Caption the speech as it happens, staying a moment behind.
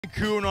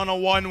Coon on a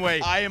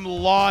one-way. I am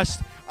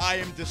lost. I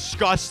am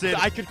disgusted.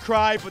 I could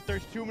cry, but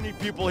there's too many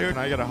people here. Can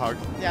I get a hug?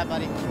 Yeah,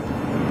 buddy.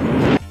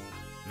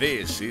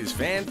 This is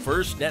Fan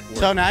First Network.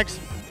 So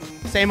next,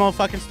 same old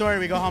fucking story.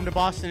 We go home to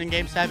Boston in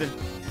Game 7.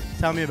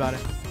 Tell me about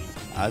it.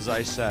 As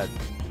I said,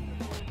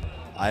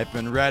 I've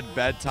been read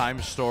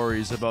bedtime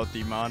stories about the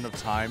amount of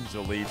times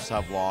the Leafs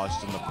have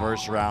lost in the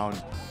first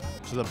round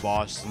to the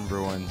Boston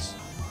Bruins.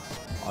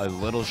 A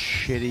little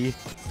shitty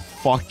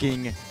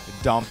fucking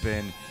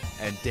dumping,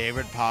 and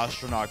David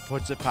Pastrnak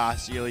puts it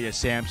past Ilya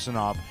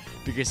Samsonov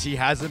because he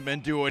hasn't been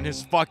doing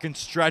his fucking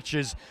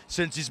stretches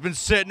since he's been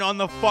sitting on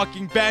the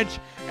fucking bench,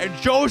 and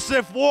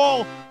Joseph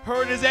Woll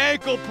hurt his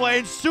ankle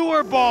playing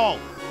sewer ball.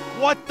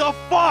 What the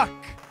fuck?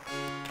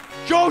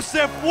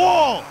 Joseph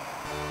Woll!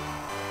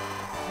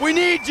 We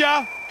need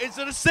ya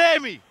instead of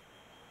Sammy.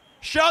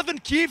 Sheldon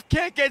Keefe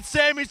can't get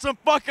Sammy some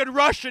fucking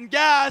Russian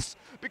gas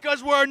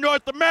because we're in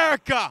North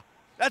America.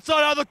 That's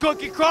not how the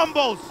cookie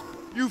crumbles.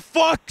 You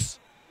fucks.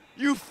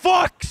 You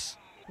fucks.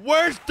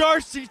 Where's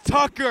Darcy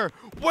Tucker?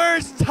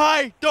 Where's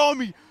Ty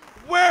Domi?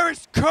 Where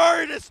is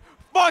Curtis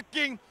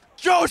fucking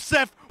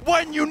Joseph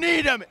when you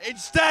need him?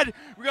 Instead,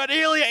 we got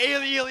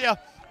Ilya.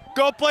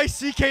 Go play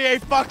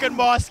CKA fucking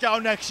Moscow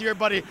next year,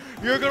 buddy.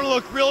 You're gonna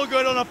look real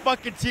good on a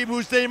fucking team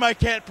whose name I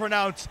can't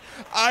pronounce.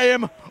 I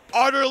am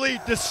utterly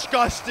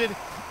disgusted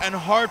and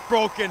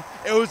heartbroken.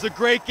 It was a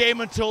great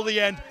game until the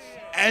end,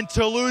 and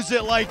to lose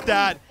it like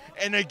that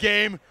in a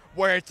game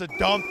where it's a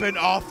dumping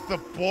off the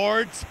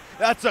boards,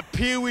 that's a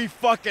pee-wee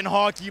fucking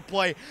hockey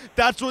play.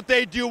 That's what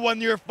they do when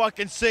you're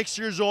fucking 6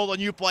 years old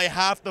and you play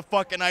half the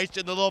fucking ice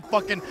in the little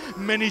fucking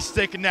mini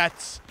stick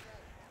nets.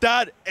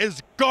 That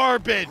is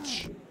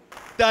garbage.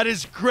 That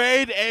is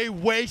grade A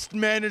waste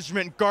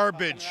management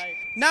garbage. Right.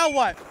 Now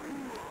what?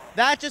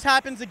 That just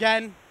happens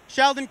again.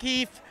 Sheldon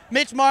Keefe,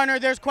 Mitch Marner,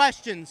 there's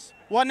questions.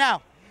 What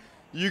now?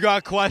 You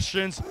got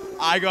questions,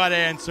 I got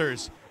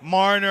answers.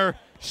 Marner,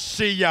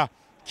 see ya.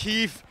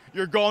 Keefe,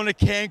 you're going to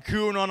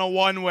Cancun on a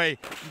one-way.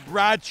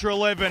 Brad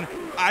Treliving,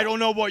 I don't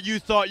know what you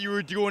thought you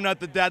were doing at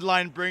the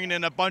deadline, bringing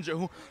in a bunch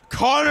of...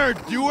 Connor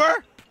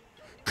Dewar?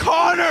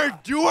 Connor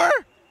Dewar?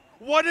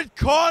 What did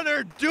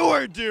Connor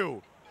Dewar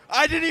do?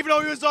 I didn't even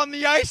know he was on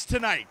the ice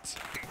tonight.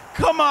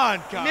 Come on,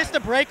 guys. He missed a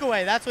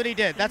breakaway. That's what he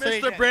did. That's what he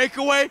did. Missed a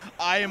breakaway?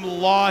 I am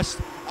lost.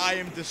 I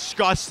am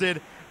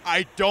disgusted.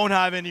 I don't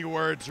have any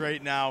words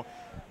right now.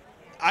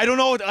 I don't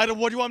know.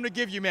 What do you want me to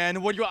give you,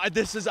 man? What do you?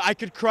 I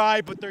could cry,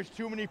 but there's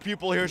too many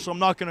people here, so I'm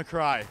not gonna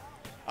cry.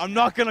 I'm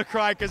not gonna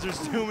cry because there's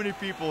too many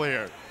people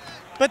here.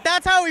 But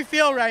that's how we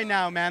feel right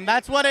now, man.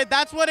 That's what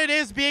it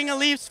is being a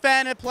Leafs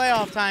fan at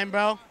playoff time,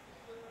 bro.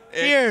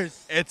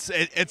 Cheers.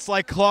 It's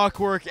like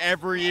clockwork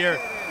every year.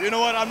 You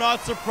know what? I'm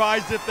not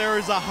surprised that there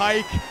is a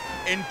hike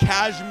in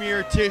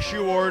cashmere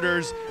tissue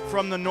orders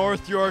from the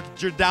North York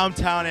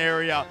downtown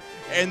area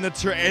in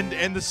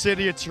the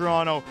city of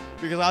Toronto,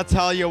 because I'll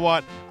tell you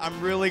what, I'm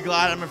really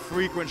glad I'm a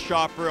frequent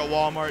shopper at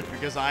Walmart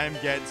because I am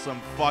getting some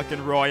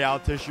fucking Royale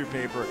tissue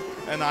paper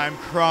and I'm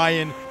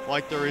crying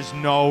like there is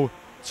no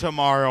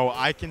tomorrow.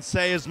 I can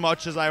say as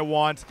much as I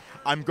want.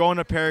 I'm going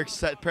to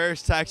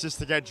Paris, Texas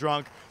to get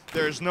drunk.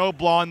 There's no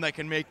blonde that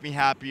can make me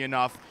happy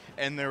enough,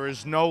 and there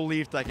is no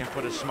Leaf that can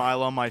put a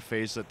smile on my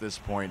face at this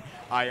point.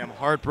 I am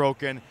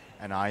heartbroken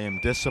and I am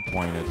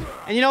disappointed.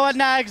 And you know what,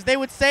 Nags? They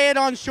would say it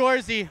on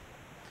Shoresy.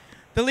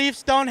 The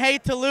Leafs don't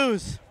hate to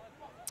lose.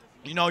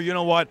 You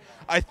know what?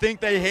 I think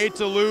they hate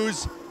to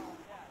lose.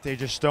 They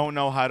just don't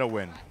know how to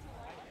win.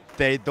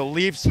 The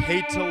Leafs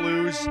hate to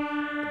lose,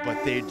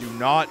 but they do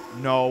not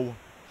know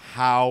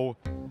how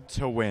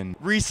to win.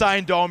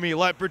 Resign Domi,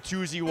 let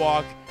Bertuzzi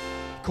walk.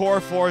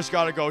 Core 4's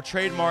got to go.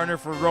 Trade Marner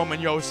for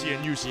Roman Josi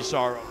and UC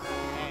Saro.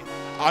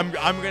 I'm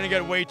gonna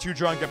get way too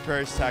drunk at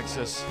Paris,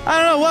 Texas.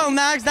 I don't know. Well,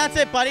 Nags, that's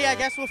it, buddy. I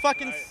guess we'll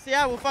fucking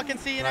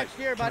see you next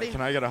year, buddy.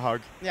 Can I get a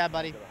hug? Yeah,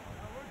 buddy.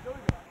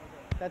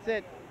 That's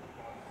it.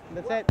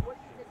 That's it.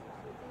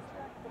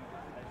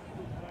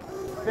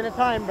 It's been a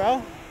time,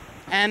 bro.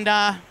 And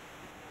I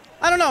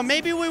don't know.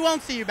 Maybe we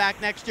won't see you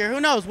back next year. Who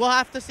knows? We'll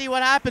have to see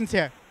what happens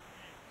here.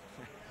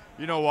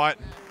 You know what?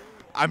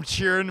 I'm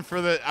cheering for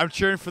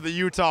the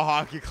Utah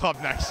Hockey Club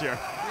next year.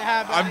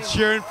 Yeah, buddy. I'm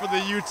cheering for the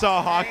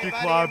Utah Hockey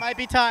buddy, Club. It might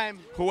be time.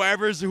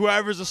 Whoever's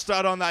a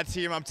stud on that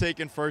team, I'm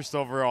taking first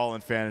overall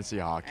in fantasy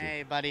hockey.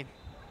 Hey, buddy.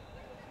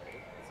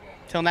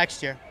 Till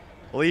next year.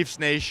 Leafs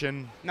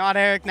Nation. Not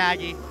Eric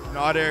Nagy.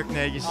 Not Eric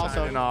Nagy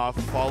signing off.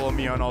 Follow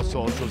me on all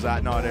socials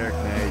at Not Eric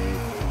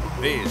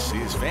Nagy. This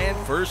is Fan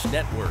First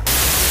Network.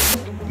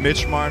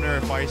 Mitch Marner,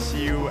 if I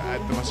see you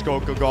at the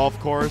Muskoka Golf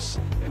Course,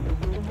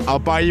 I'll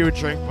buy you a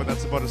drink, but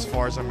that's about as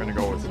far as I'm going to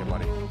go with you,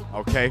 buddy.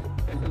 Okay?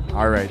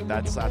 All right,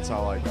 that's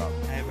all I got.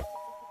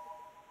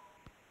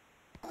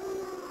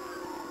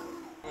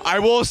 I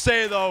will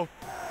say, though,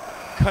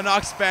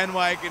 Canucks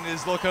bandwagon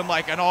is looking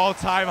like an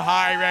all-time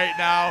high right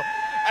now,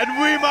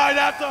 and we might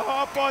have to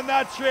hop on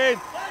that train.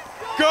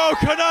 Go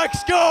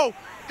Canucks, go!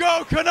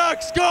 Go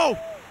Canucks, go!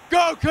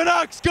 Go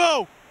Canucks,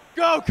 go!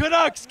 Go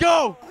Canucks,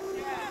 go!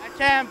 I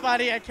can't,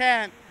 buddy. I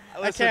can't.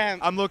 Listen, I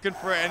can't. I'm looking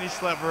for any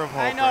sliver of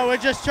hope. I know. We're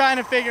just trying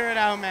to figure it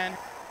out, man.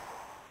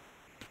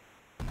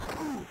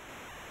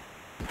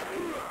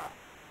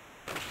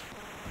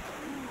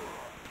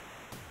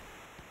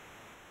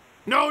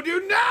 No,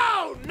 dude,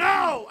 no!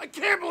 No! I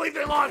can't believe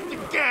they lost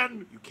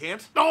again! You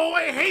can't? Oh,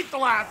 I hate the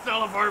last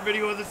LFR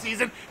video of the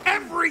season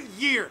every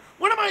year!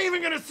 When am I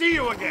even gonna see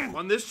you again?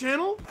 On this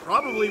channel?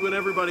 Probably when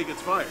everybody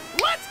gets fired.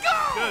 Let's go!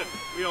 Good.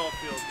 We all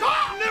feel good.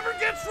 Stop! Never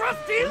gets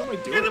rusty! What am I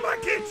doing? Into my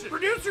kitchen!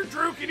 Producer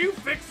Drew, can you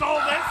fix all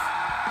this?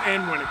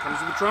 And when it comes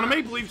to the Toronto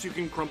Maple Leafs, you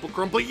can crumple,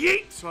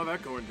 yeet! Saw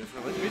that going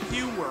differently. With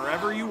you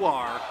wherever you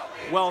are,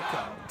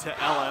 welcome to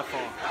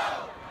LFR.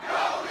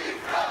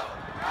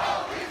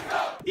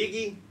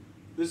 Iggy,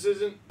 this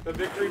isn't a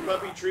victory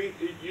puppy treat.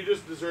 You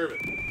just deserve it.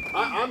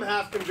 I'm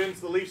half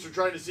convinced the Leafs are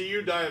trying to see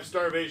you die of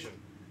starvation.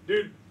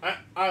 Dude,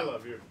 I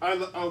love you.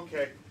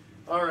 Okay.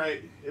 All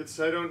right.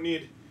 I don't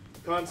need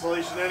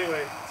consolation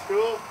anyway. It's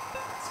cool.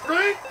 It's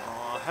great.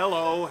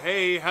 Hello.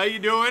 Hey, how you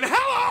doing?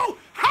 Hello.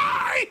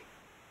 Hi.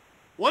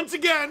 Once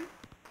again,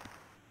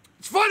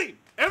 it's funny.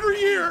 Every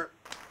year,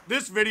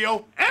 this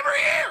video, every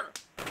year.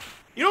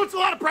 You know, it's a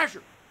lot of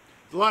pressure.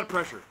 It's a lot of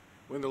pressure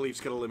when the Leafs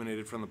get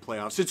eliminated from the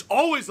playoffs. It's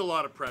always a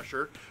lot of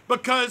pressure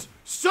because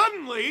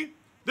suddenly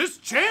this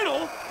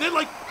channel, it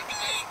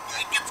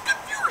gets good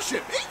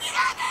viewership.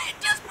 It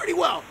does pretty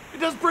well. It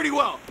does pretty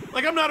well.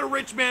 Like, I'm not a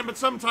rich man, but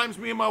sometimes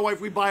me and my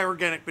wife, we buy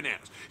organic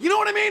bananas. You know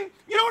what I mean?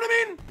 You know what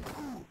I mean?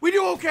 We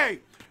do okay.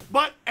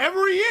 But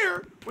every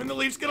year, when the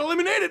Leafs get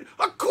eliminated,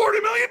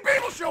 250,000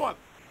 people show up.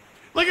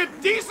 Like a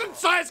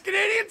decent-sized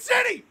Canadian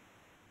city.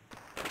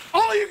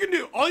 All you can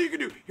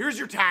do, here's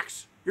your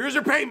tax. Here's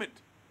your payment.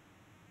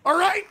 All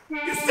right? You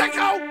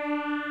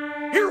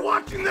sicko! Here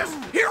watching this!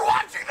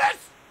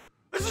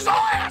 This is all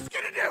I ask you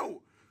to do!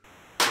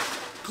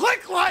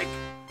 Click like,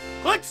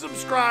 click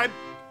subscribe,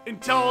 and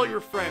tell all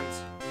your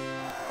friends.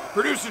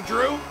 Producer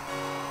Drew,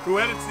 who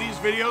edits these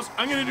videos,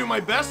 I'm gonna do my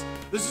best.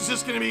 This is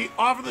just gonna be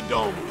off of the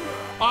dome.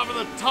 Off of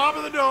the top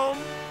of the dome,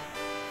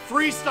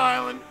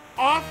 freestyling,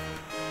 off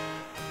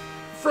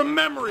from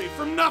memory,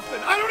 from nothing.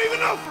 I don't even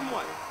know from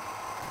what.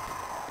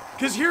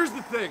 Because here's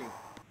the thing.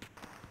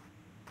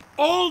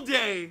 All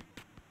day,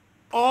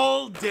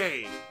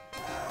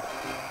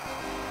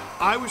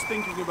 I was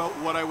thinking about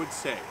what I would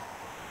say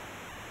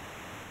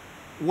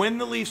when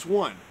the Leafs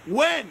won.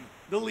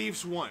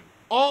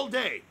 All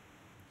day.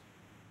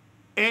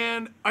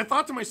 And I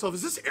thought to myself,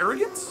 is this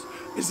arrogance?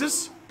 Is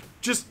this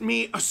just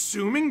me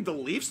assuming the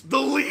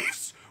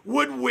Leafs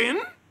would win?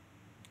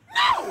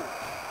 No!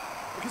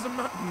 Because I'm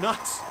not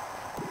nuts.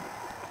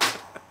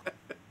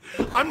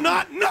 I'm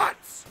not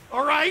nuts,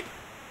 all right?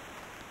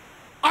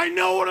 I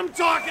know what I'm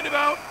talking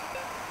about.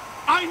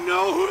 I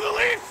know who the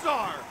Leafs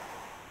are.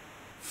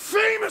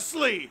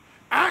 Famously,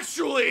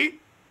 actually,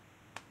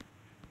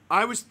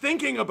 I was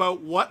thinking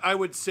about what I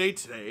would say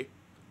today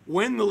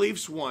when the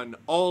Leafs won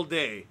all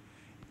day,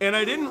 and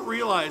I didn't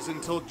realize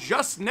until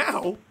just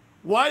now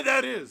why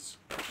that is.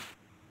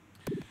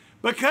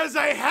 Because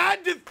I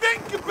had to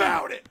think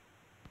about it.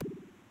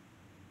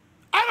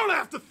 I don't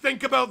have to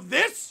think about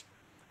this.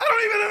 I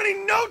don't even have any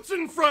notes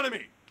in front of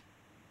me.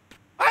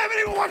 I haven't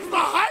even watched the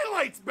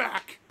highlights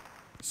back.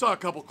 Saw a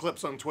couple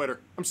clips on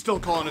Twitter. I'm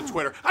still calling it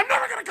Twitter. I'm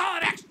never gonna call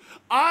it X.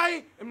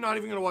 I am not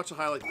even gonna watch the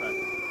highlights back.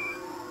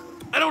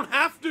 I don't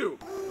have to.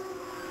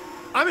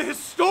 I'm a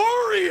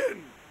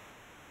historian.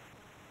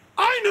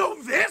 I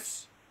know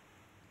this.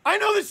 I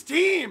know this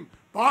team.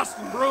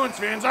 Boston Bruins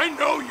fans, I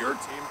know your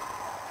team.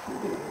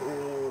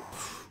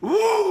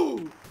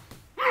 Ooh.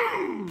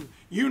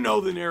 You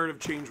know the narrative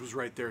change was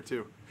right there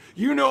too.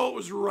 You know it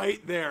was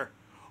right there.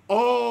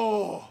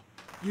 Oh.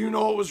 You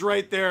know it was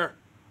right there.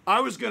 I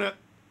was gonna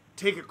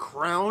take a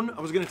crown.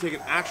 I was gonna take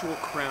an actual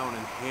crown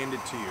and hand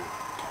it to you.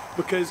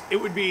 Because it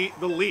would be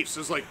the Leafs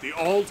as like the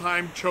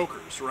all-time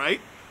chokers,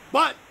 right?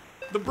 But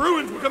the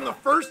Bruins become the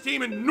first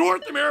team in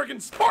North American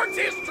sports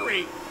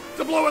history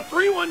to blow a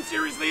 3-1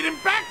 series lead in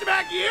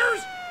back-to-back years.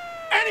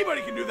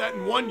 Anybody can do that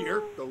in 1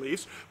 year, the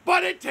Leafs.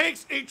 But it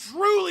takes a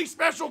truly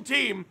special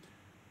team.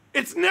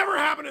 It's never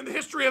happened in the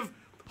history of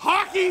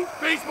hockey,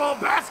 baseball,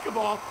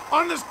 basketball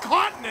on this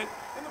continent.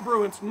 The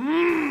Bruins,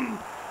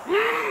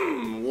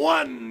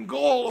 one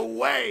goal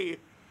away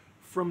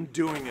from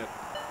doing it.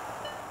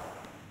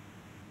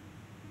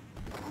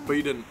 But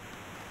you didn't.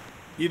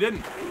 You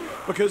didn't.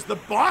 Because the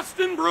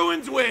Boston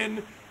Bruins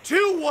win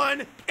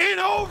 2-1 in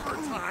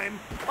overtime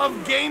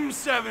of Game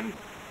 7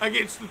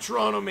 against the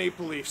Toronto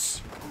Maple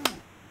Leafs.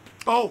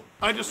 Oh,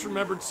 I just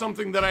remembered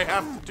something that I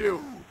have to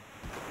do.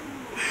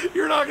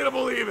 You're not gonna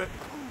believe it.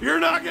 You're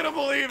not gonna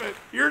believe it.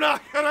 You're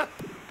not gonna...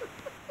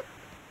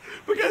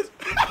 Because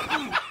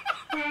I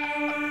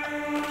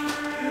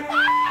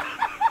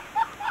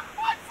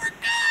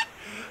forgot.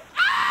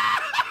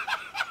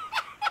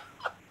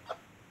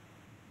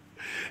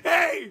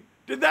 Hey,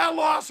 did that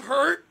loss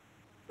hurt?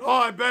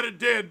 Oh, I bet it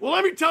did. Well,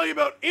 let me tell you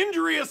about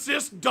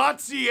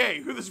injuryassist.ca,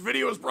 who this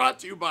video is brought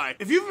to you by.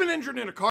 If you've been injured in a car